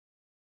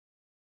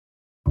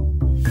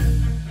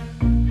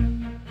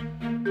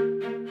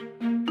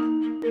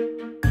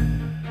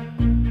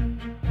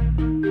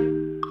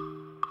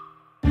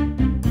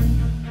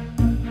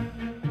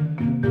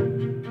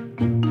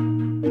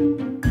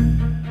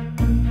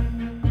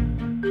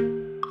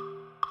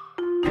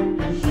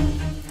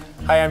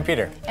Hi, I'm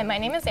Peter. And my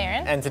name is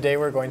Erin. And today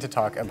we're going to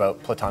talk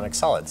about Platonic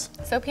solids.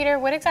 So Peter,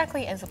 what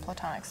exactly is a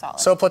Platonic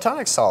solid? So a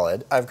Platonic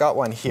solid, I've got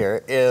one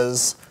here,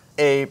 is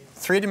a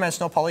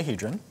three-dimensional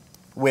polyhedron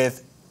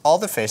with all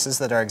the faces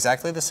that are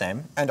exactly the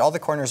same and all the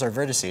corners or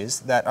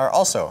vertices that are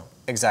also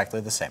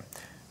exactly the same.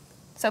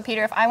 So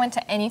Peter, if I went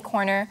to any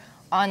corner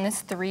on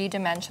this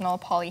three-dimensional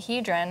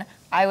polyhedron,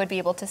 I would be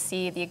able to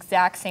see the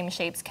exact same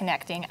shapes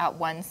connecting at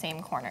one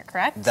same corner,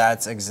 correct?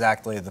 That's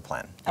exactly the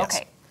plan, yes.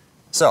 Okay.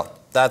 So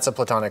that's a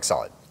Platonic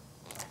solid.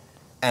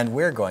 And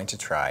we're going to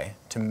try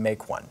to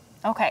make one.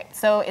 Okay,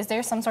 so is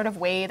there some sort of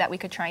way that we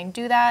could try and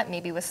do that,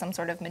 maybe with some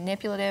sort of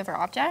manipulative or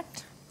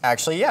object?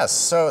 Actually, yes.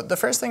 So the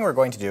first thing we're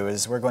going to do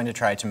is we're going to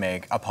try to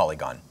make a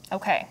polygon.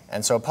 Okay.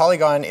 And so a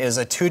polygon is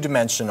a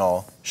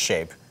two-dimensional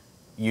shape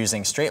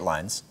using straight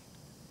lines,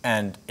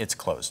 and it's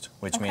closed,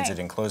 which means it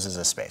encloses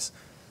a space.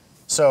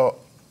 So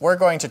we're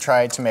going to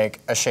try to make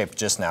a shape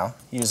just now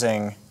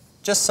using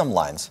just some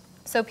lines.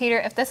 So Peter,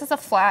 if this is a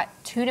flat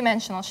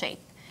two-dimensional shape,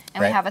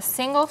 and we have a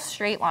single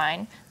straight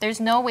line, there's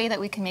no way that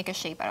we can make a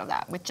shape out of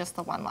that with just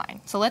the one line.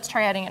 So let's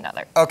try adding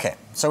another. Okay,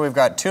 so we've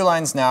got two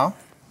lines now,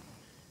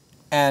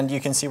 and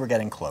you can see we're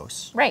getting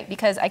close. Right,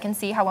 because I can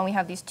see how when we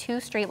have these two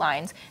straight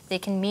lines, they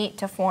can meet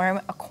to form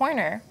a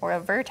corner or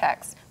a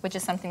vertex, which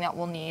is something that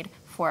we'll need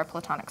for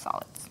Platonic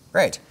solids.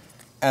 Right.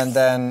 And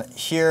then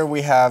here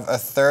we have a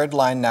third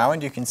line now,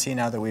 and you can see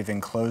now that we've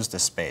enclosed a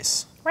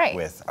space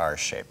with our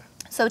shape.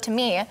 So to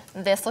me,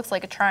 this looks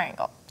like a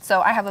triangle.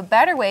 So I have a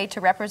better way to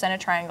represent a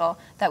triangle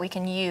that we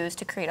can use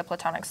to create a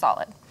Platonic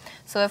solid.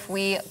 So if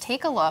we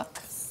take a look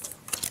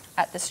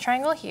at this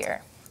triangle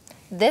here,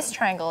 this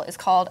triangle is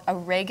called a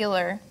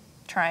regular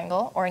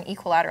triangle or an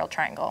equilateral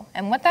triangle.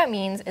 And what that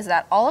means is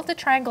that all of the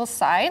triangle's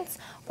sides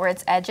or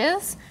its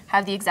edges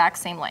have the exact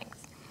same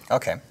length.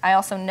 Okay. I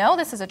also know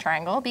this is a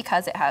triangle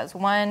because it has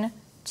 1,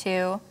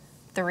 2,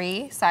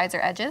 3 sides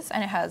or edges,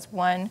 and it has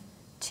 1,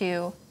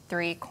 2,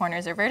 3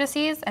 corners or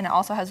vertices, and it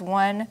also has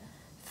one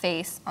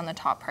face on the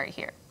top part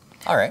here.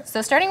 All right.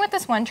 So starting with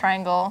this one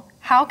triangle,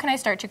 how can I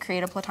start to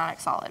create a Platonic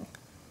solid?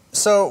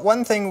 So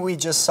one thing we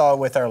just saw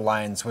with our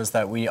lines was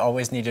that we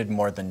always needed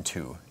more than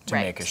two to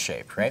make a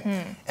shape, right?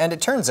 And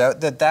it turns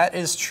out that that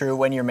is true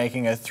when you're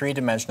making a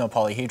three-dimensional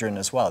polyhedron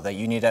as well, that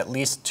you need at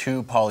least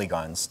two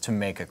polygons to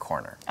make a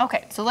corner.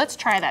 Okay, so let's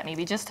try that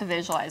maybe just to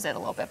visualize it a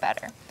little bit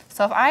better.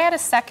 So if I add a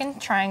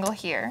second triangle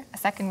here, a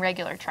second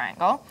regular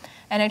triangle,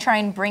 and I try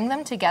and bring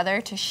them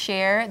together to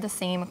share the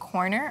same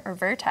corner or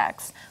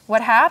vertex,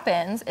 what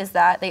happens is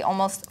that they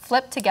almost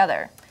flip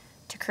together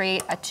to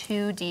create a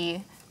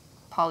 2D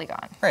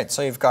polygon. Right,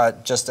 so you've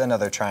got just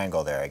another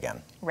triangle there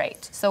again.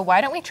 Right, so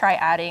why don't we try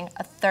adding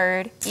a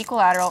third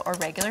equilateral or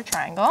regular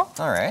triangle.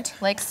 All right.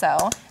 Like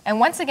so. And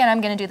once again, I'm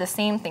going to do the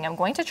same thing. I'm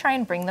going to try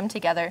and bring them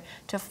together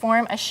to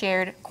form a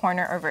shared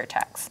corner or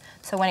vertex.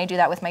 So when I do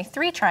that with my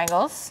three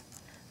triangles,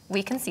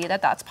 we can see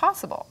that that's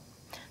possible.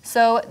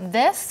 So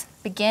this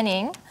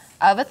beginning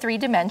of a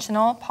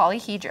three-dimensional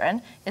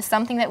polyhedron is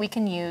something that we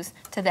can use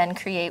to then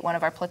create one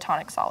of our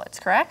Platonic solids,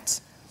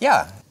 correct?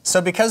 Yeah.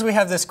 So because we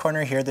have this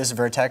corner here, this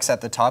vertex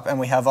at the top, and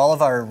we have all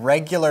of our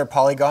regular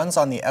polygons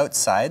on the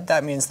outside,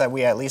 that means that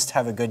we at least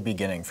have a good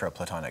beginning for a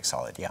Platonic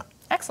solid, yeah.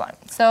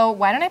 Excellent. So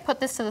why don't I put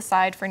this to the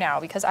side for now,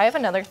 because I have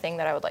another thing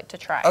that I would like to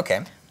try.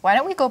 Okay. Why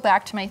don't we go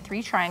back to my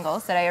three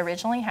triangles that I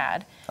originally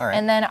had,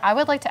 and then I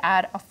would like to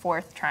add a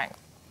fourth triangle.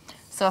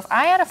 So if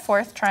I add a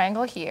fourth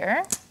triangle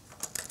here,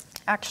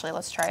 actually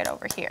let's try it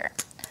over here.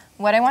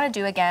 What I want to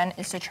do again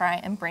is to try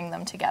and bring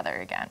them together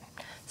again.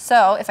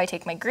 So if I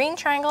take my green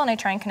triangle and I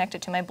try and connect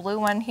it to my blue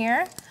one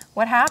here,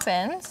 what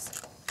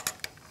happens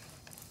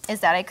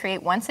is that I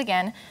create once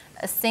again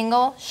a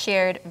single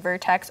shared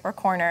vertex or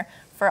corner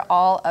for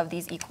all of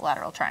these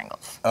equilateral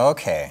triangles.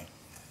 Okay.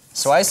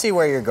 So I see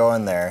where you're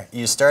going there.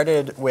 You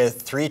started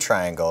with three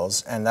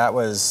triangles, and that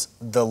was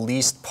the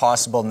least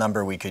possible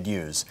number we could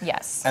use.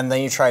 Yes. And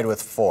then you tried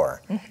with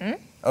four.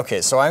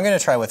 Okay, so I'm going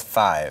to try with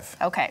five.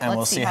 Okay, and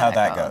we'll see how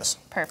that goes.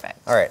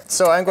 Perfect. All right,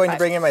 so I'm going to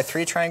bring in my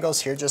three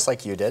triangles here just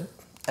like you did,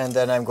 and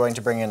then I'm going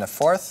to bring in a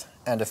fourth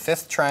and a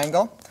fifth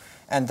triangle,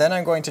 and then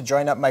I'm going to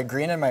join up my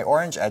green and my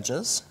orange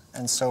edges.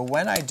 And so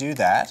when I do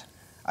that,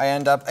 I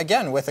end up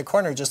again with a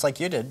corner just like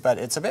you did, but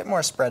it's a bit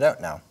more spread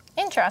out now.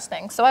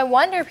 Interesting. So I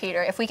wonder,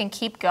 Peter, if we can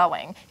keep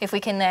going, if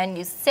we can then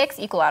use 6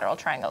 equilateral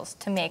triangles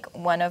to make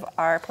one of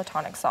our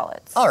Platonic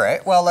solids. All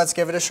right, well, let's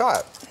give it a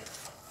shot.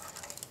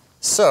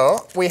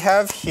 So we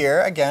have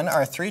here, again,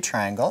 our three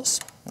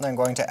triangles. And I'm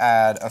going to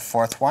add a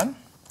fourth one,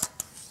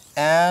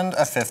 and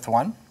a fifth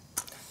one,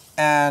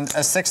 and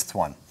a sixth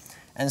one.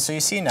 And so you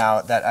see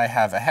now that I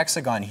have a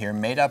hexagon here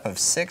made up of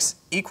 6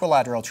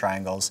 equilateral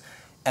triangles,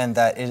 and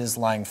that it is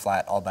lying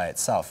flat all by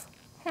itself.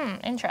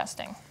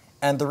 Interesting.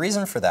 And the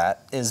reason for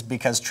that is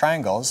because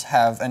triangles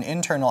have an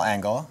internal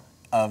angle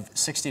of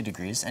 60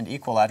 degrees, and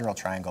equilateral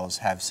triangles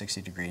have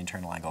 60-degree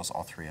internal angles,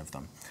 all three of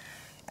them.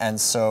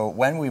 And so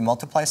when we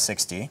multiply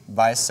 60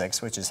 by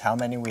 6, which is how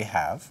many we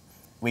have,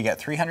 we get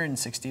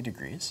 360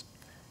 degrees,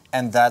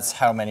 and that's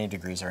how many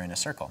degrees are in a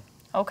circle.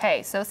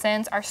 Okay, so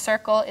since our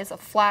circle is a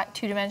flat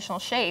two-dimensional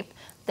shape,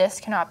 this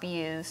cannot be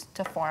used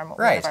to form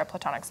one of our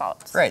Platonic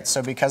solids. Right,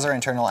 so because our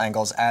internal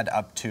angles add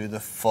up to the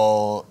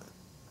full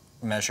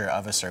measure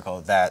of a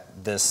circle,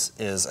 that this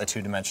is a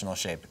two-dimensional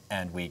shape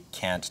and we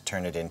can't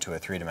turn it into a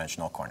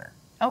three-dimensional corner.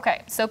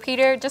 Okay, so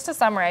Peter, just to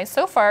summarize,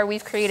 so far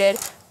we've created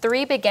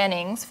 3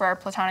 beginnings for our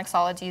Platonic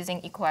solids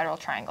using equilateral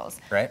triangles.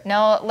 Right.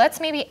 Now let's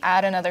maybe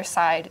add another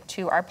side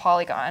to our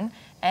polygon,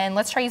 and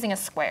let's try using a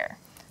square.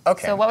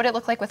 Okay. So what would it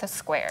look like with a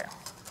square?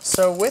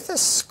 So with a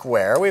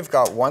square, we've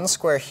got one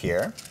square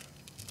here,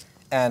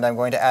 and I'm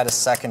going to add a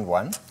second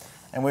one.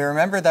 And we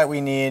remember that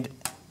we need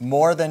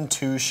more than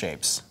 2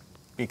 shapes,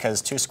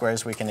 because 2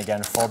 squares, we can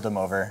again fold them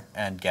over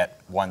and get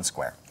 1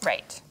 square.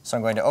 Right. So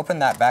I'm going to open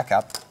that back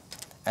up,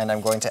 and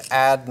I'm going to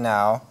add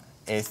now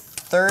a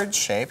third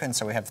shape, and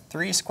so we have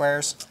 3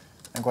 squares.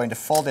 I'm going to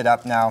fold it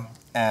up now,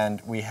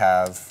 and we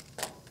have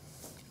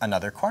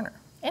another corner.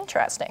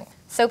 Interesting.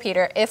 So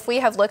Peter, if we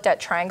have looked at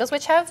triangles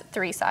which have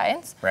 3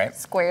 sides, right,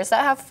 squares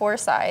that have 4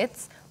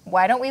 sides,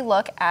 why don't we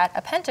look at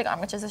a pentagon,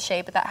 which is a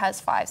shape that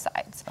has 5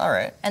 sides? All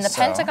right. And the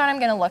pentagon I'm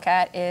going to look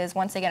at is,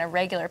 once again, a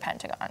regular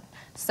pentagon.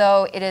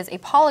 So it is a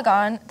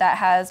polygon that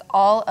has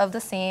all of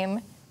the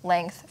same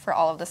length for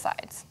all of the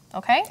sides.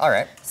 Okay? All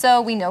right.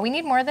 So we know we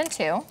need more than 2.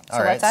 So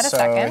let's add a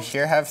second. So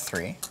here have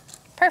 3.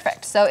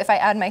 Perfect. So if I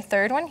add my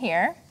third one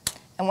here,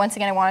 and once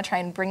again I want to try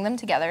and bring them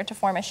together to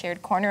form a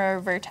shared corner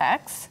or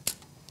vertex,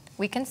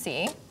 we can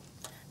see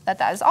that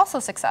that is also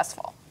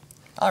successful.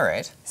 All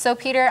right. So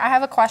Peter, I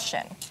have a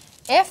question.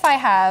 If I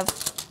have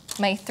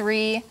my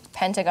 3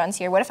 pentagons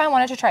here, what if I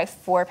wanted to try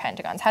 4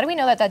 pentagons? How do we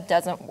know that that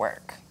doesn't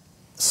work?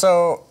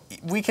 So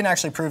we can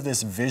actually prove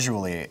this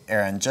visually,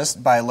 Erin,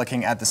 just by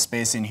looking at the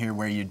space in here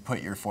where you'd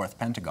put your 4th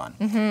pentagon.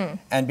 Mm-hmm.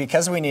 And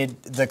because we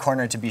need the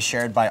corner to be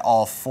shared by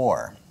all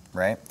 4,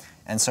 right?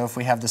 And so if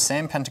we have the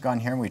same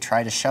pentagon here and we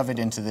try to shove it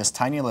into this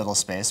tiny little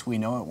space, we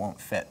know it won't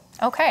fit.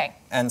 Okay.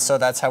 And so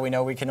that's how we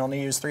know we can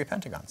only use 3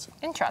 pentagons.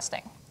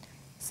 Interesting.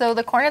 So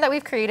the corner that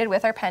we've created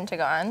with our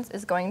pentagons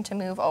is going to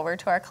move over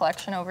to our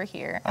collection over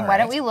here. And why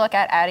don't we look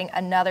at adding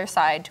another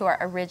side to our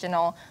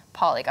original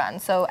polygon?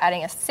 So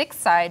adding a 6th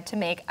side to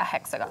make a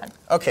hexagon.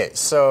 Okay,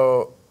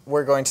 so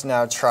we're going to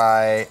now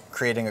try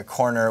creating a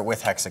corner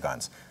with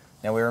hexagons.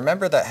 Now we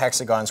remember that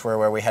hexagons were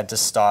where we had to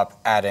stop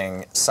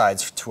adding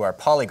sides to our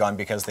polygon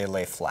because they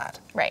lay flat.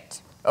 Right.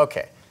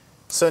 Okay,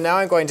 so now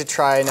I'm going to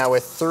try now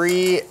with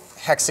 3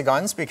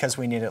 hexagons because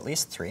we need at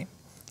least 3.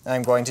 And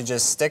I'm going to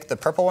just stick the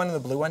purple one and the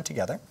blue one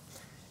together.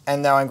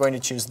 And now I'm going to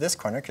choose this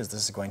corner because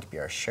this is going to be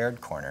our shared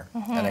corner.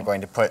 Mm-hmm. And I'm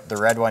going to put the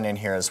red one in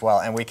here as well.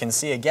 And we can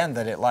see again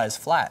that it lies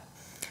flat.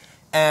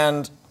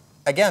 And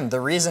again, the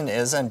reason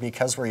is, and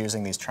because we're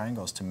using these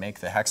triangles to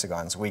make the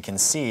hexagons, we can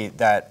see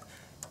that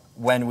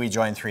when we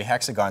join 3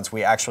 hexagons,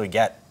 we actually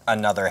get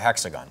another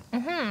hexagon.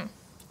 Mm-hmm.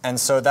 And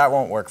so that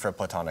won't work for a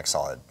Platonic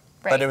solid.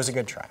 Right. But it was a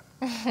good try.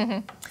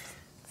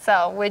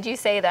 So would you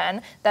say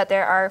then that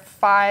there are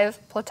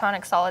 5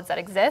 Platonic solids that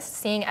exist,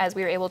 seeing as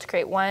we were able to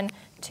create 1,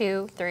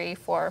 2, 3,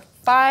 4,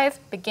 5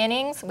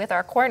 beginnings with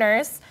our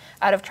corners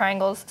out of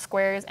triangles,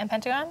 squares, and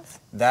pentagons?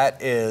 That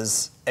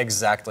is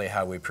exactly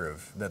how we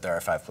prove that there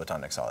are 5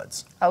 Platonic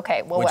solids.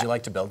 Okay. Well, would you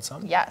like to build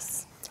some?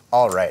 Yes.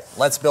 All right.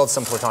 Let's build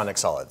some Platonic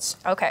solids.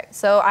 Okay.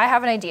 So I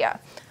have an idea.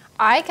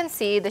 I can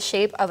see the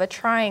shape of a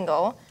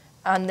triangle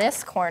on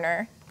this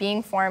corner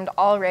being formed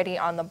already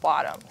on the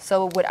bottom.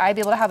 So would I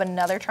be able to have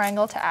another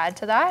triangle to add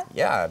to that?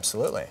 Yeah,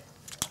 absolutely.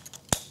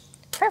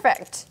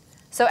 Perfect.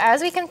 So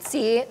as we can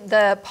see,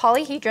 the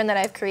polyhedron that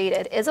I've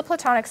created is a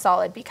Platonic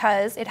solid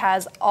because it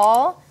has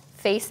all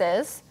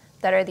faces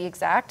that are the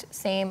exact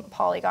same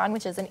polygon,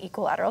 which is an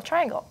equilateral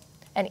triangle.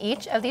 And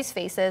each of these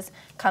faces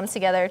comes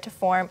together to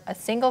form a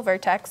single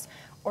vertex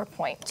or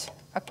point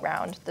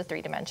around the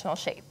 3-dimensional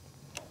shape.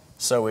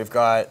 So we've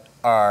got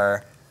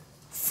our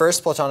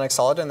first Platonic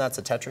solid, and that's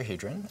a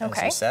tetrahedron,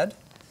 as you said.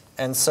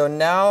 And so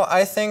now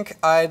I think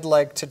I'd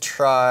like to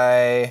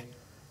try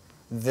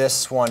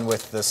this one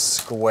with the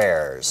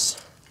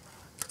squares.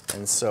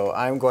 And so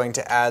I'm going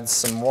to add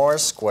some more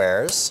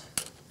squares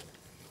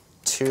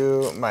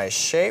to my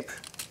shape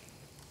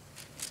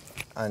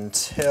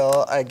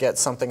until I get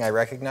something I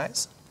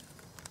recognize.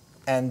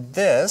 And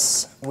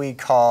this we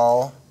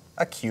call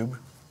a cube.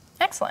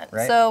 Excellent.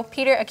 Right? So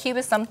Peter, a cube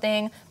is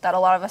something that a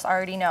lot of us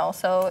already know,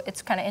 so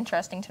it's kind of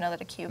interesting to know that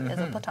a cube is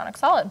a Platonic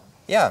solid.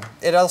 Yeah,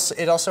 it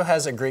also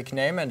has a Greek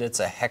name, and it's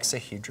a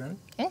hexahedron.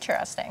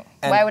 Interesting.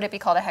 And why would it be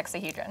called a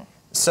hexahedron?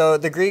 So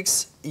the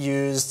Greeks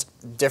used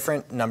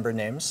different number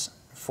names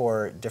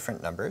for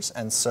different numbers,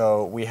 and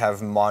so we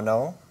have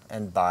mono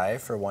and bi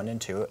for 1 and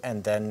 2,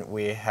 and then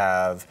we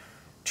have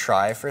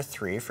tri for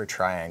 3 for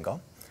triangle,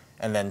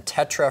 and then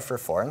tetra for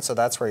 4, and so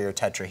that's where your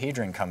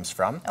tetrahedron comes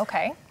from.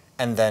 Okay.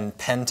 And then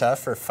penta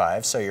for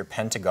 5, so your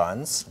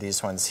pentagons,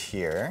 these ones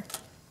here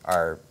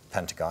are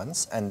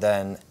pentagons. And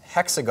then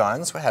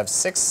hexagons have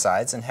 6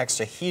 sides, and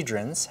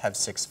hexahedrons have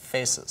 6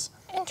 faces.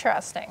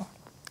 Interesting.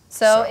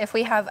 So if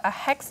we have a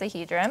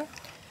hexahedron,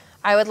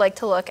 I would like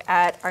to look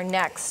at our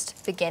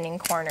next beginning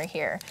corner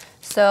here.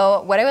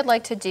 So what I would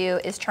like to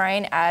do is try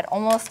and add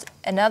almost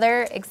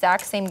another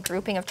exact same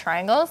grouping of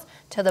triangles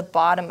to the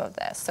bottom of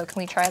this. So can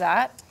we try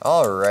that?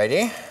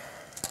 Alrighty.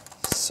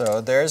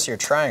 So there's your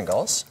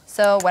triangles.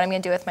 So what I'm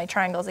going to do with my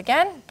triangles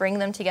again, bring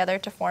them together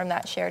to form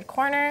that shared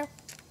corner,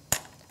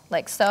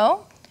 like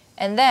so.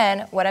 And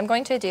then what I'm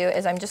going to do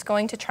is I'm just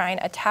going to try and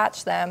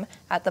attach them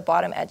at the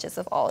bottom edges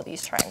of all of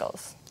these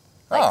triangles,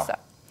 like so.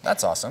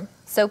 That's awesome.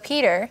 So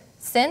Pieter,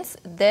 since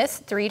this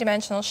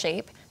three-dimensional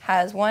shape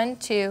has 1,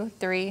 2,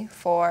 3,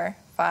 4,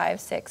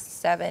 5, 6,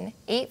 7,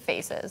 8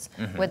 faces,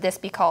 would this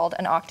be called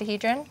an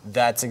octahedron?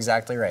 That's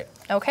exactly right.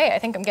 Okay, I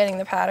think I'm getting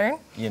the pattern.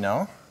 You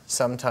know,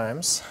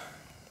 sometimes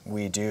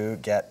we do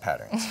get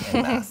patterns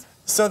in math.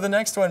 So the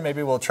next one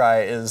maybe we'll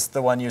try is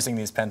the one using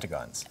these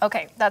pentagons.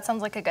 Okay, that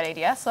sounds like a good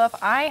idea. So if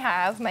I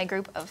have my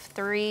group of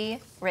 3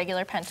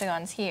 regular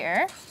pentagons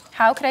here,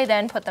 how could I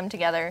then put them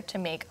together to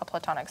make a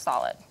Platonic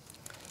solid?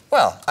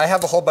 Well, I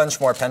have a whole bunch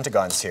more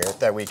pentagons here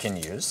that we can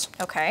use.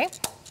 Okay.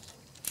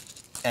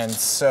 And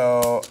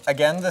so,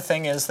 again, the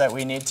thing is that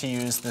we need to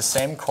use the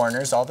same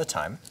corners all the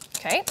time.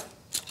 Okay.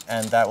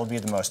 And that will be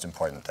the most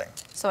important thing.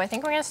 So I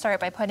think we're going to start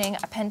by putting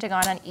a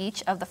pentagon on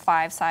each of the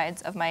 5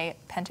 sides of my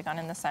pentagon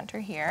in the center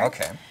here.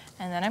 Okay.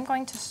 And then I'm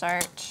going to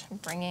start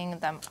bringing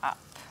them up.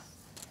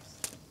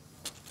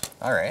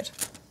 All right.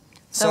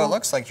 So it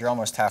looks like you're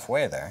almost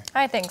halfway there.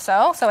 I think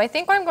so. So I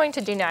think what I'm going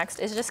to do next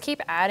is just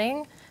keep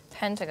adding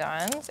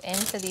pentagons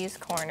into these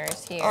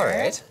corners here. All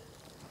right.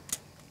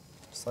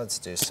 So let's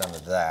do some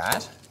of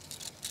that.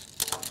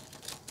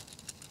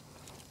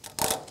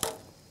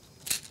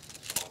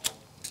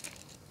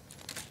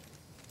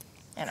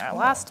 And our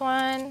last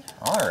one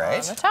All right.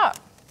 on the top.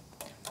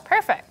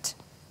 Perfect.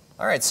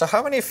 All right, so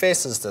how many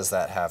faces does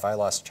that have? I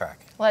lost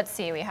track. Let's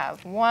see, we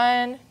have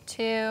 1,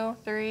 2,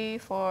 3,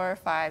 4,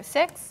 5,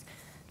 6,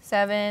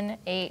 7,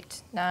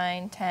 8,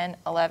 9, 10,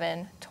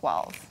 11,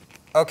 12.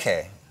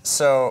 Okay,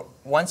 so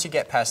once you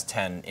get past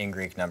 10 in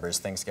Greek numbers,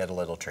 things get a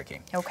little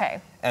tricky.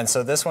 Okay. And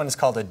so this one is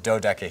called a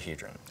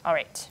dodecahedron. All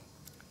right.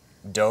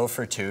 Do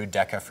for 2,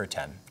 deca for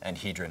 10, and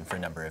hedron for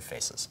number of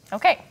faces.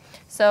 Okay,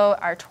 so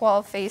our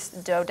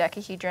 12-faced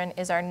dodecahedron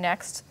is our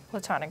next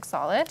Platonic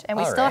solid, and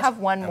we still have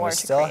one more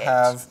to create. We still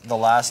have the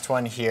last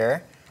one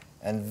here,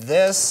 and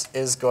this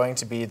is going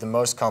to be the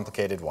most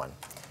complicated one.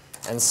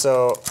 And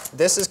so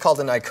this is called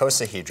an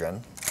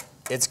icosahedron.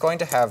 It's going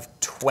to have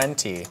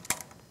 20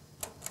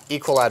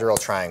 equilateral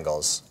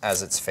triangles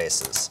as its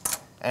faces.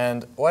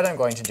 And what I'm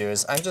going to do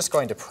is I'm just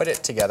going to put it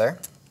together,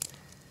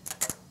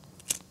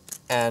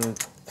 and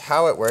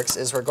how it works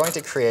is we're going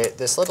to create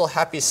this little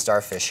happy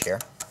starfish here,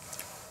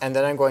 and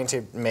then I'm going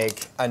to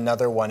make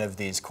another one of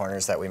these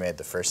corners that we made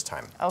the first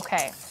time.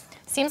 Okay.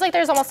 Seems like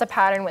there's almost a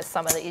pattern with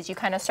some of these. You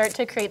kind of start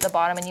to create the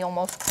bottom and you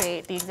almost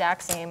create the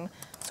exact same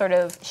sort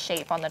of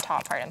shape on the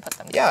top part and put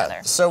them together.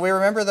 Yeah, so we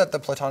remember that the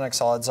Platonic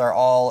solids are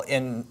all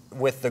in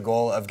with the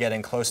goal of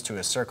getting close to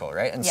a circle,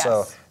 right? And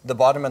so the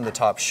bottom and the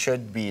top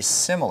should be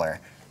similar.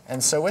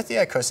 And so with the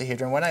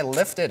icosahedron, when I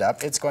lift it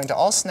up, it's going to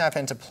all snap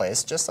into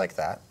place just like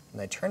that.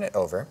 And I turn it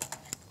over,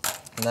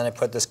 and then I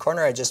put this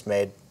corner I just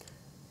made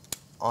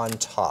on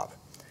top.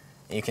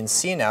 And you can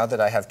see now that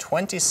I have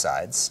 20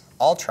 sides,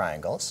 all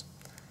triangles,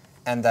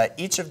 and that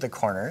each of the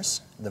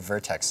corners, the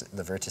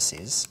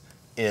vertices,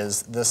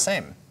 is the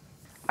same.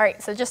 All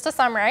right, so just to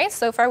summarize,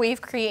 so far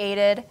we've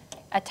created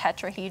a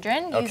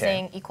tetrahedron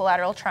using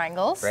equilateral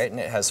triangles. Right, and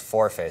it has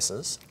 4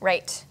 faces.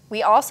 Right.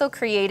 We also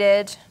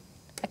created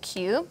a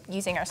cube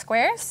using our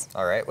squares.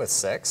 All right, with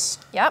 6.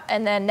 Yep,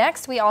 and then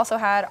next we also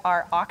had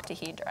our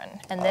octahedron,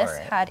 and this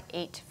had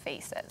 8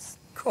 faces.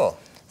 Cool.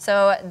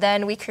 So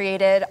then we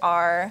created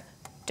our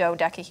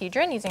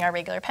dodecahedron using our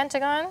regular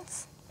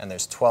pentagons. And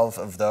there's 12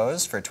 of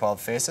those for 12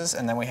 faces,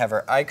 and then we have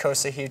our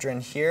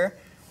icosahedron here,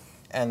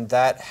 and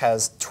that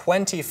has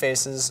 20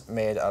 faces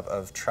made up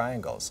of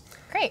triangles.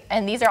 Great,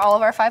 and these are all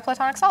of our 5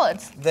 Platonic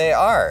solids. They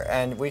are,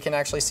 and we can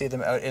actually see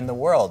them out in the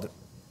world.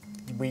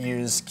 We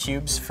use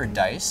cubes for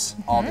dice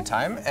all the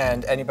time,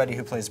 and anybody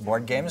who plays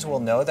board games will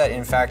know that,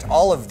 in fact,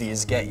 all of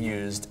these get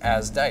used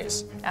as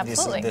dice.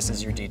 Absolutely. This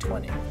is your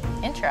D20.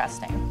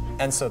 Interesting.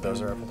 And so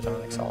those are our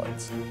Platonic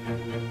solids.